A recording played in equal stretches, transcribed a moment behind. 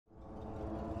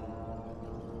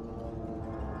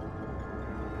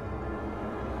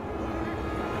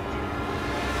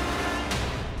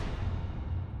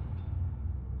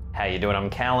How you doing? I'm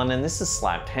Callan and this is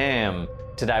Slapped Ham.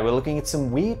 Today we're looking at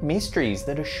some weird mysteries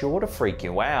that are sure to freak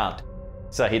you out.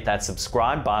 So hit that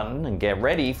subscribe button and get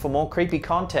ready for more creepy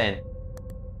content,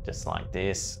 just like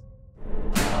this.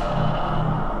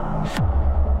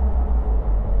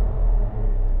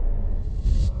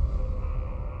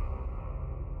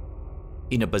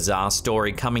 In a bizarre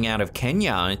story coming out of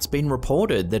Kenya, it's been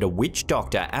reported that a witch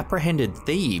doctor apprehended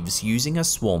thieves using a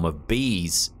swarm of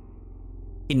bees.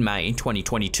 In May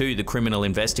 2022, the Criminal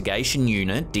Investigation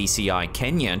Unit, DCI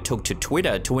Kenya, took to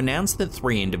Twitter to announce that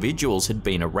 3 individuals had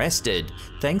been arrested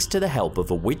thanks to the help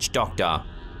of a witch doctor.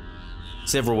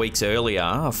 Several weeks earlier,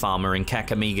 a farmer in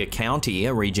Kakamega County,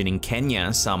 a region in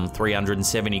Kenya some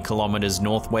 370 kilometers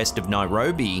northwest of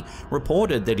Nairobi,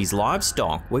 reported that his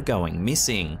livestock were going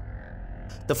missing.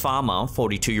 The farmer,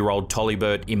 42-year-old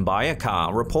Tolibert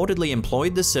Imbayaka, reportedly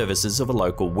employed the services of a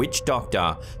local witch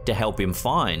doctor to help him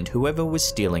find whoever was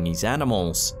stealing his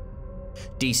animals.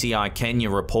 DCI Kenya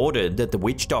reported that the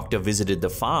witch doctor visited the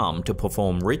farm to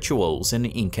perform rituals and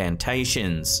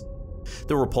incantations.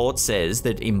 The report says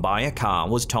that Imbayaka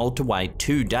was told to wait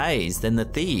 2 days, then the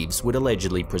thieves would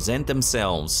allegedly present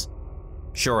themselves.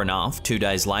 Sure enough, 2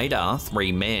 days later,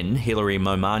 3 men, Hilary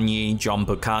Momanyi, John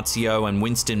Boccaccio and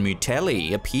Winston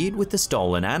Mutelli, appeared with the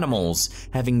stolen animals,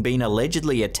 having been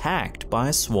allegedly attacked by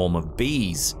a swarm of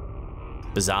bees.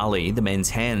 Bizarrely, the men's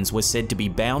hands were said to be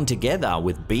bound together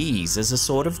with bees as a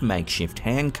sort of makeshift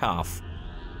handcuff.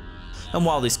 And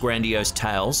while this grandiose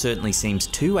tale certainly seems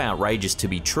too outrageous to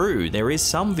be true, there is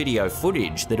some video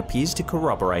footage that appears to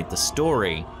corroborate the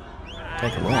story.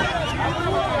 Take a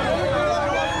look.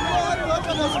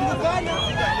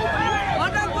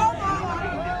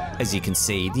 As you can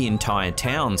see, the entire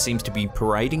town seems to be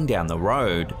parading down the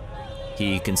road.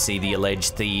 Here you can see the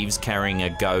alleged thieves carrying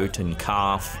a goat and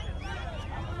calf.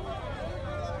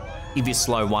 If you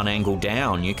slow one angle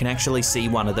down, you can actually see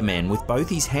one of the men with both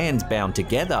his hands bound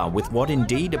together with what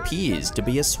indeed appears to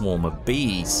be a swarm of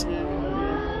bees.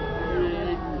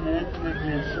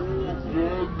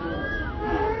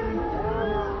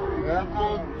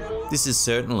 This is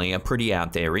certainly a pretty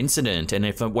out there incident, and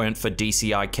if it weren't for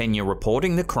DCI Kenya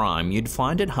reporting the crime, you'd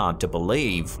find it hard to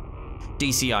believe.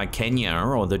 DCI Kenya,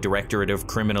 or the Directorate of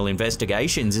Criminal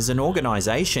Investigations, is an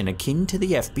organisation akin to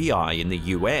the FBI in the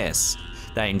US.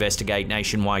 They investigate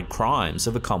nationwide crimes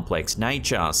of a complex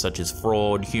nature, such as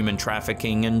fraud, human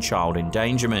trafficking and child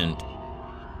endangerment.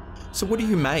 So what do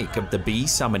you make of the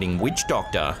bee-summoning witch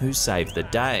doctor who saved the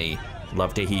day?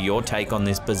 Love to hear your take on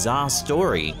this bizarre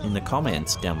story in the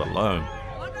comments down below.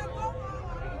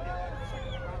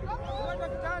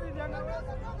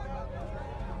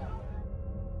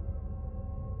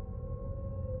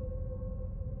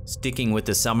 Sticking with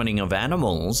the summoning of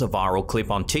animals, a viral clip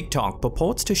on TikTok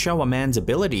purports to show a man's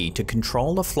ability to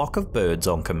control a flock of birds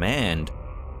on command.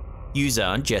 User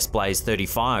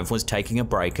JessBlaze35 was taking a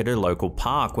break at her local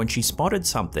park when she spotted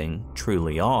something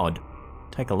truly odd.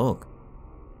 Take a look.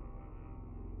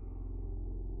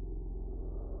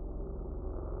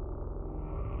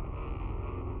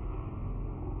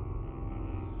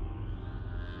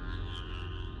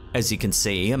 As you can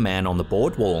see, a man on the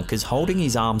boardwalk is holding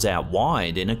his arms out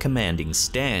wide in a commanding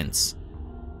stance.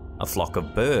 A flock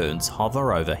of birds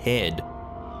hover overhead.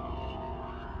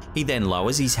 He then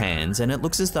lowers his hands and it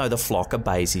looks as though the flock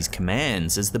obeys his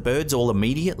commands as the birds all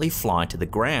immediately fly to the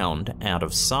ground, out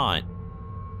of sight.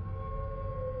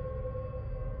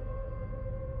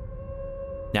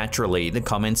 Naturally, the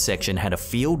comments section had a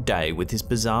field day with this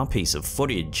bizarre piece of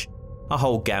footage. A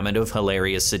whole gamut of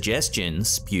hilarious suggestions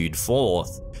spewed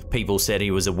forth. People said he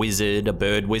was a wizard, a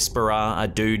bird whisperer, a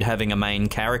dude having a main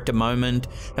character moment,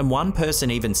 and one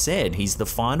person even said he's the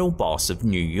final boss of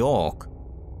New York.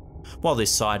 While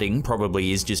this sighting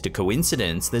probably is just a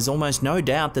coincidence, there's almost no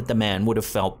doubt that the man would have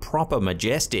felt proper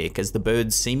majestic as the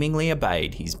birds seemingly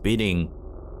obeyed his bidding.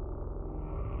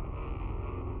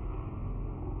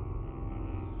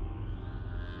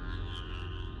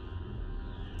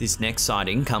 This next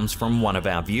sighting comes from one of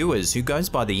our viewers who goes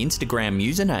by the Instagram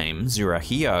username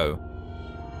zurihyo.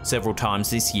 Several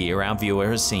times this year, our viewer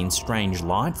has seen strange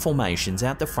light formations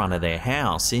out the front of their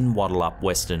house in Wattleup,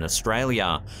 Western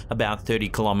Australia, about 30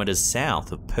 kilometres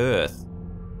south of Perth.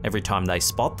 Every time they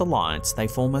spot the lights, they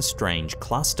form a strange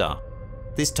cluster.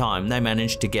 This time, they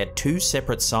managed to get 2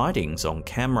 separate sightings on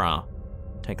camera.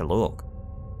 Take a look.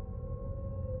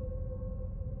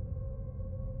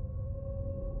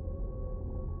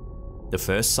 The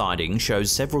first sighting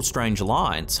shows several strange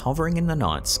lights hovering in the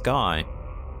night sky.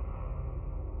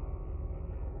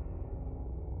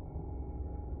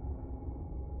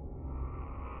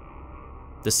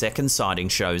 The second sighting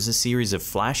shows a series of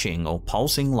flashing or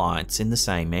pulsing lights in the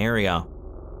same area.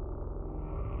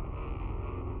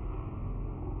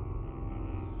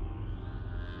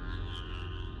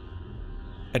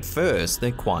 At first,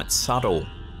 they're quite subtle.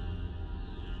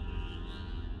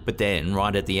 But then,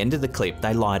 right at the end of the clip,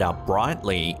 they light up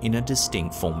brightly in a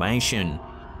distinct formation.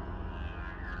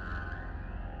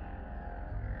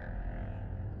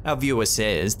 Our viewer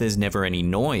says there's never any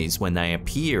noise when they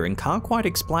appear and can't quite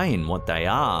explain what they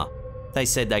are. They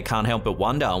said they can't help but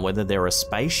wonder whether they're a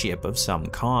spaceship of some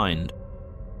kind.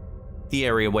 The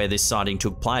area where this sighting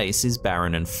took place is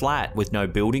barren and flat, with no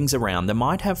buildings around that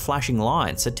might have flashing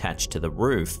lights attached to the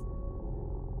roof.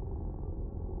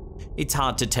 It's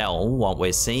hard to tell what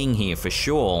we're seeing here for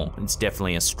sure. It's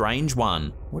definitely a strange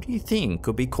one. What do you think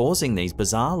could be causing these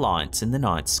bizarre lights in the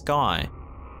night sky?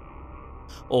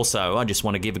 Also, I just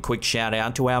want to give a quick shout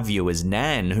out to our viewers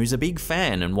Nan, who's a big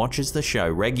fan and watches the show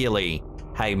regularly.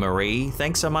 Hey Marie,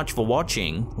 thanks so much for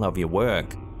watching. Love your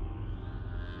work.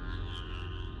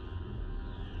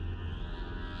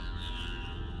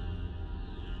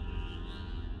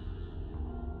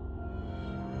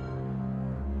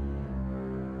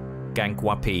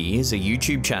 Gangwapi is a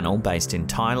YouTube channel based in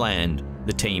Thailand.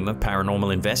 The team of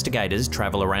paranormal investigators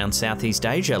travel around Southeast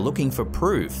Asia looking for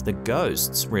proof that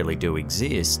ghosts really do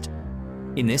exist.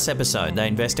 In this episode, they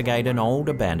investigate an old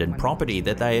abandoned property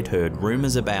that they had heard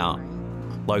rumours about.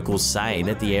 Locals say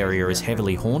that the area is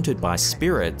heavily haunted by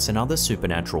spirits and other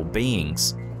supernatural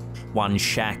beings. One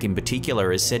shack in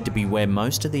particular is said to be where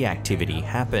most of the activity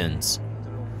happens.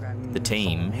 The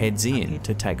team heads in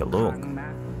to take a look.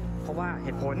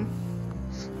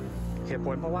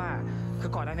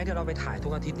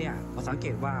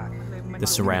 The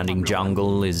surrounding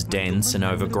jungle is dense and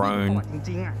overgrown.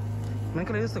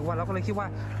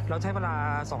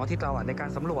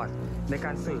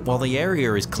 While the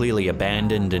area is clearly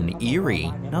abandoned and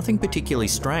eerie, nothing particularly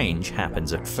strange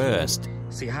happens at first.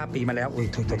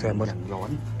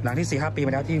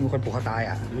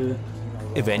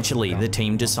 Eventually, the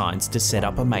team decides to set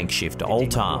up a makeshift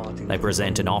altar. They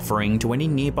present an offering to any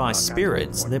nearby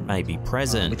spirits that may be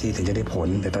present.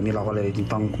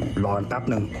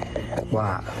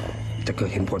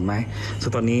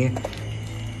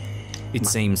 It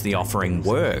seems the offering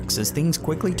works as things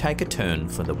quickly take a turn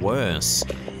for the worse.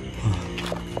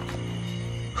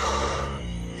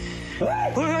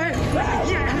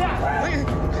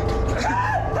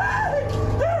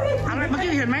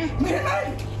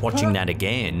 Watching that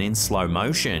again, in slow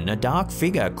motion, a dark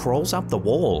figure crawls up the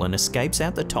wall and escapes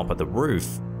out the top of the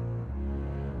roof.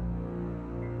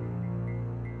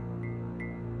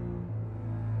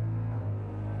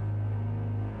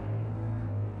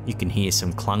 You can hear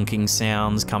some clunking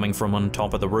sounds coming from on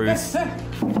top of the roof.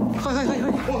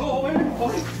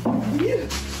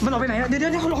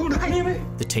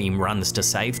 The team runs to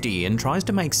safety and tries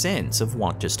to make sense of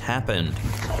what just happened.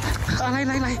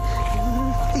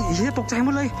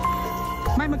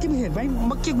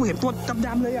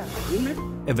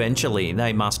 Eventually,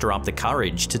 they muster up the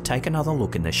courage to take another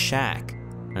look in the shack.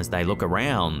 As they look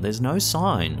around, there's no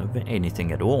sign of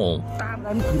anything at all.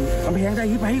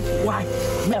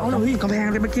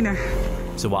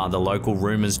 So are the local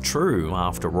rumours true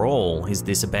after all? Is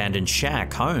this abandoned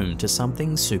shack home to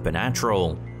something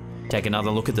supernatural? Take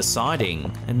another look at the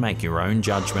sighting and make your own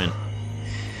judgment.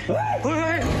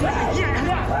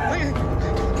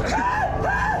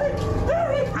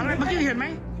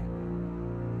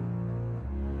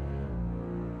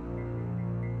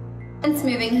 Since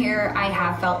moving here, I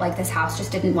have felt like this house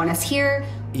just didn't want us here.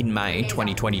 In May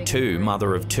 2022,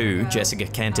 mother of two, Jessica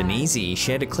Cantonese,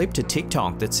 shared a clip to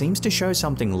TikTok that seems to show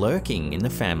something lurking in the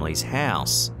family's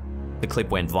house. The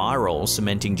clip went viral,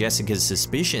 cementing Jessica's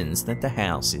suspicions that the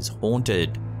house is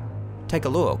haunted. Take a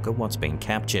look at what's been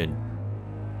captured.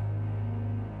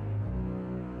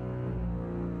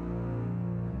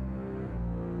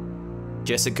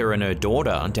 Jessica and her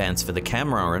daughter dance for the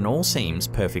camera and all seems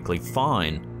perfectly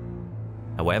fine.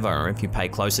 However, if you pay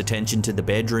close attention to the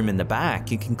bedroom in the back,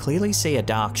 you can clearly see a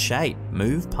dark shape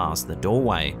move past the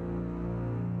doorway.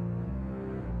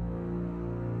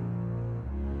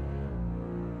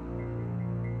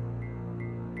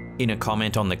 In a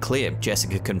comment on the clip,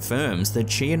 Jessica confirms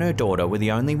that she and her daughter were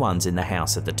the only ones in the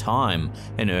house at the time,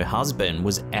 and her husband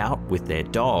was out with their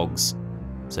dogs.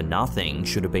 So nothing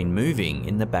should have been moving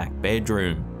in the back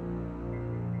bedroom.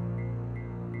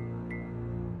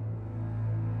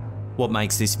 What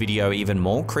makes this video even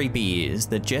more creepy is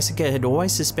that Jessica had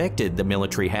always suspected the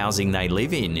military housing they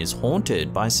live in is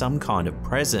haunted by some kind of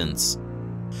presence.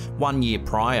 1 year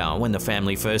prior, when the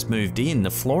family first moved in, the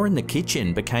floor in the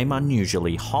kitchen became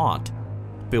unusually hot.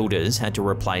 Builders had to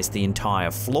replace the entire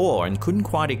floor and couldn't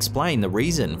quite explain the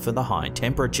reason for the high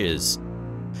temperatures.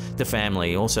 The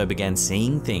family also began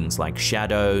seeing things like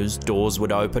shadows, doors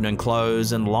would open and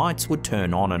close, and lights would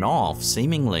turn on and off,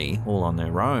 seemingly all on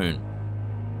their own.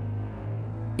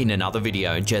 In another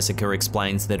video, Jessica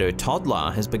explains that her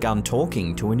toddler has begun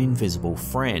talking to an invisible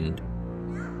friend.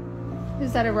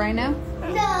 Is that a rhino?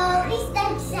 No, it's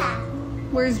Jessica.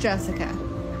 Where's Jessica?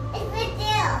 It's right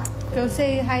there. Go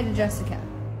say hi to Jessica.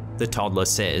 The toddler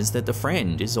says that the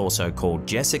friend is also called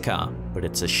Jessica, but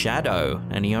it's a shadow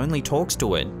and he only talks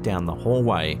to it down the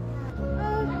hallway.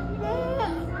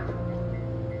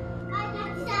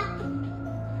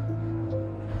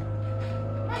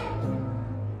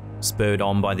 Spurred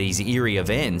on by these eerie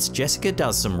events, Jessica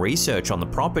does some research on the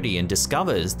property and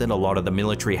discovers that a lot of the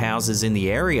military houses in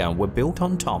the area were built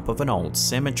on top of an old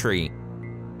cemetery.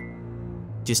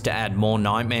 Just to add more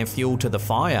nightmare fuel to the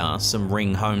fire, some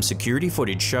Ring home security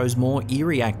footage shows more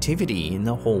eerie activity in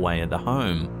the hallway of the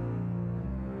home.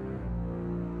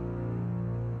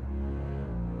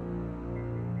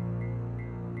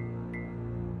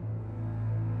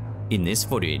 In this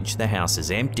footage, the house is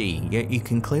empty, yet you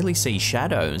can clearly see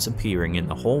shadows appearing in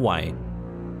the hallway.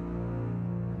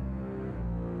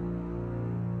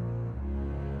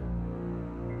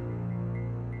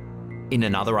 In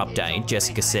another update,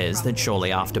 Jessica says that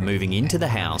shortly after moving into the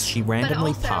house, she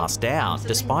randomly passed out,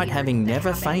 despite having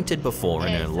never fainted before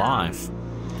in her life.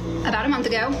 About a month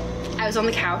ago, I was on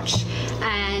the couch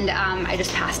and I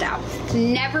just passed out.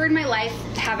 Never in my life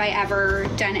have I ever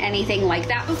done anything like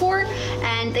that before,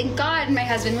 and thank God my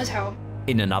husband was home.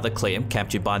 In another clip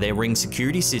captured by their Ring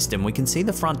security system, we can see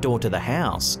the front door to the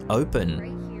house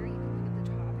open.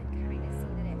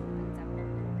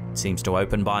 It seems to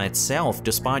open by itself,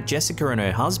 despite Jessica and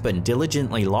her husband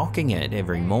diligently locking it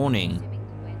every morning.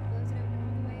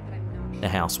 The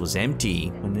house was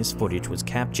empty when this footage was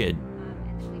captured.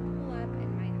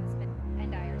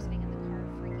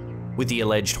 With the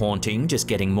alleged haunting just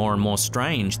getting more and more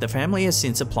strange, the family has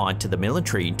since applied to the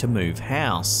military to move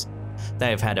house.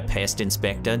 They have had a pest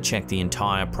inspector check the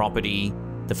entire property.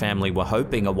 The family were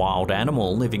hoping a wild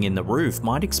animal living in the roof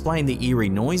might explain the eerie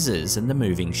noises and the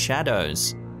moving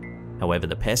shadows. However,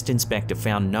 the pest inspector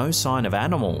found no sign of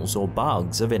animals or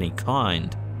bugs of any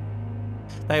kind.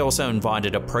 They also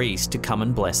invited a priest to come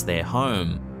and bless their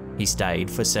home. He stayed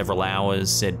for several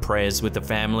hours, said prayers with the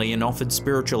family, and offered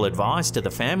spiritual advice to the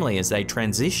family as they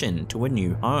transitioned to a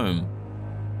new home.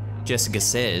 Jessica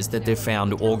says that they've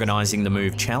found organising the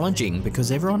move challenging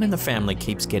because everyone in the family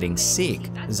keeps getting sick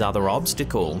as other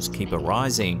obstacles keep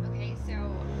arising.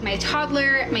 My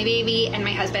toddler, my baby, and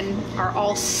my husband are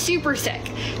all super sick.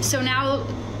 So now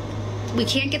we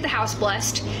can't get the house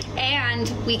blessed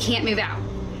and we can't move out.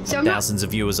 So thousands of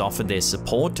viewers offered their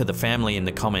support to the family in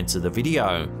the comments of the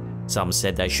video. Some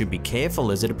said they should be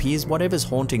careful as it appears whatever's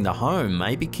haunting the home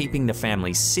may be keeping the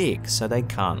family sick so they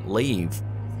can't leave.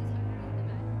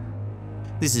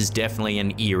 This is definitely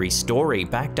an eerie story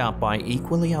backed up by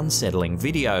equally unsettling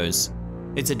videos.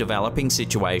 It's a developing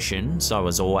situation, so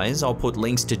as always, I'll put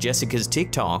links to Jessica's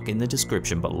TikTok in the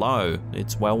description below.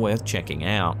 It's well worth checking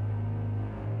out.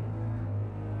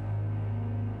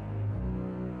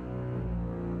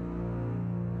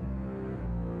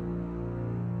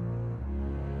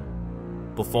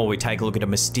 Before we take a look at a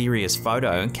mysterious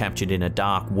photo captured in a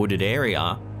dark wooded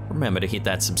area, remember to hit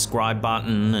that subscribe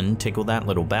button and tickle that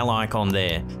little bell icon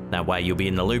there. That way you'll be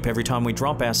in the loop every time we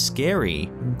drop our scary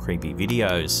and creepy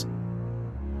videos.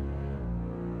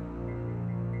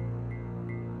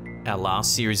 Our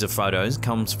last series of photos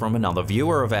comes from another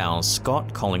viewer of ours,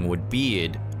 Scott Collingwood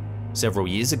Beard. Several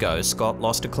years ago, Scott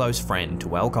lost a close friend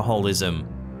to alcoholism.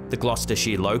 The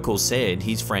Gloucestershire local said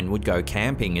his friend would go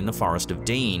camping in the Forest of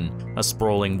Dean, a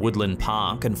sprawling woodland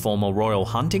park and former royal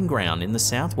hunting ground in the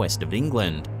southwest of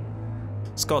England.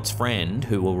 Scott's friend,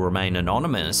 who will remain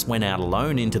anonymous, went out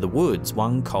alone into the woods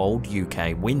one cold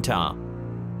UK winter.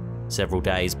 Several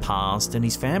days passed and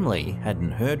his family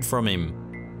hadn't heard from him.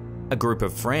 A group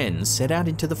of friends set out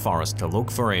into the forest to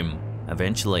look for him.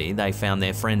 Eventually, they found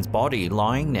their friend's body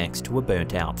lying next to a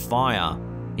burnt-out fire.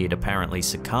 He had apparently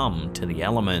succumbed to the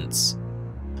elements.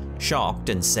 Shocked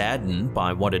and saddened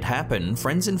by what had happened,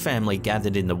 friends and family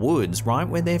gathered in the woods right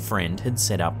where their friend had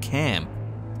set up camp.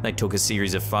 They took a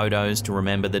series of photos to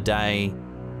remember the day.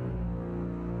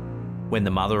 When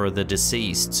the mother of the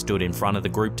deceased stood in front of the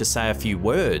group to say a few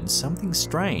words, something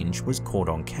strange was caught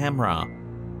on camera.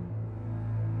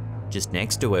 Just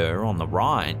next to her, on the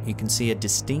right, you can see a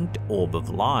distinct orb of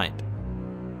light.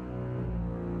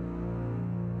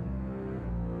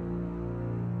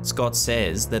 Scott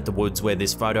says that the woods where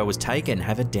this photo was taken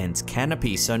have a dense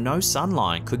canopy so no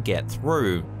sunlight could get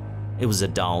through. It was a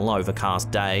dull, overcast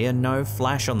day and no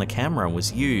flash on the camera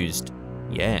was used.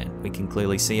 Yeah, we can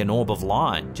clearly see an orb of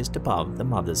light just above the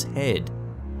mother's head.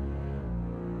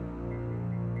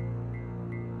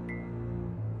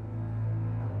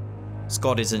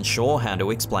 Scott isn't sure how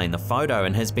to explain the photo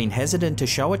and has been hesitant to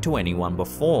show it to anyone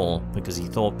before because he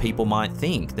thought people might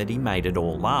think that he made it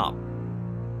all up.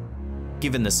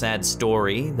 Given the sad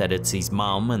story that it's his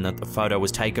mum and that the photo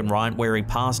was taken right where he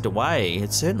passed away,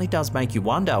 it certainly does make you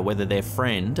wonder whether their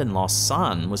friend and lost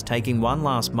son was taking one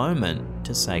last moment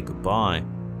to say goodbye.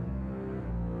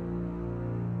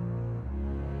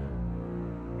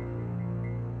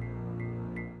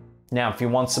 Now, if you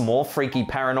want some more freaky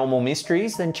paranormal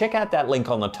mysteries, then check out that link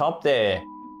on the top there.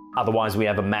 Otherwise, we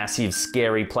have a massive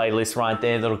scary playlist right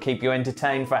there that'll keep you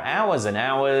entertained for hours and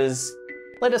hours.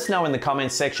 Let us know in the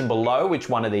comments section below which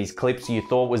one of these clips you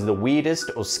thought was the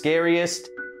weirdest or scariest.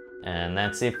 And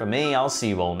that's it for me. I'll see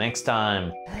you all next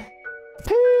time.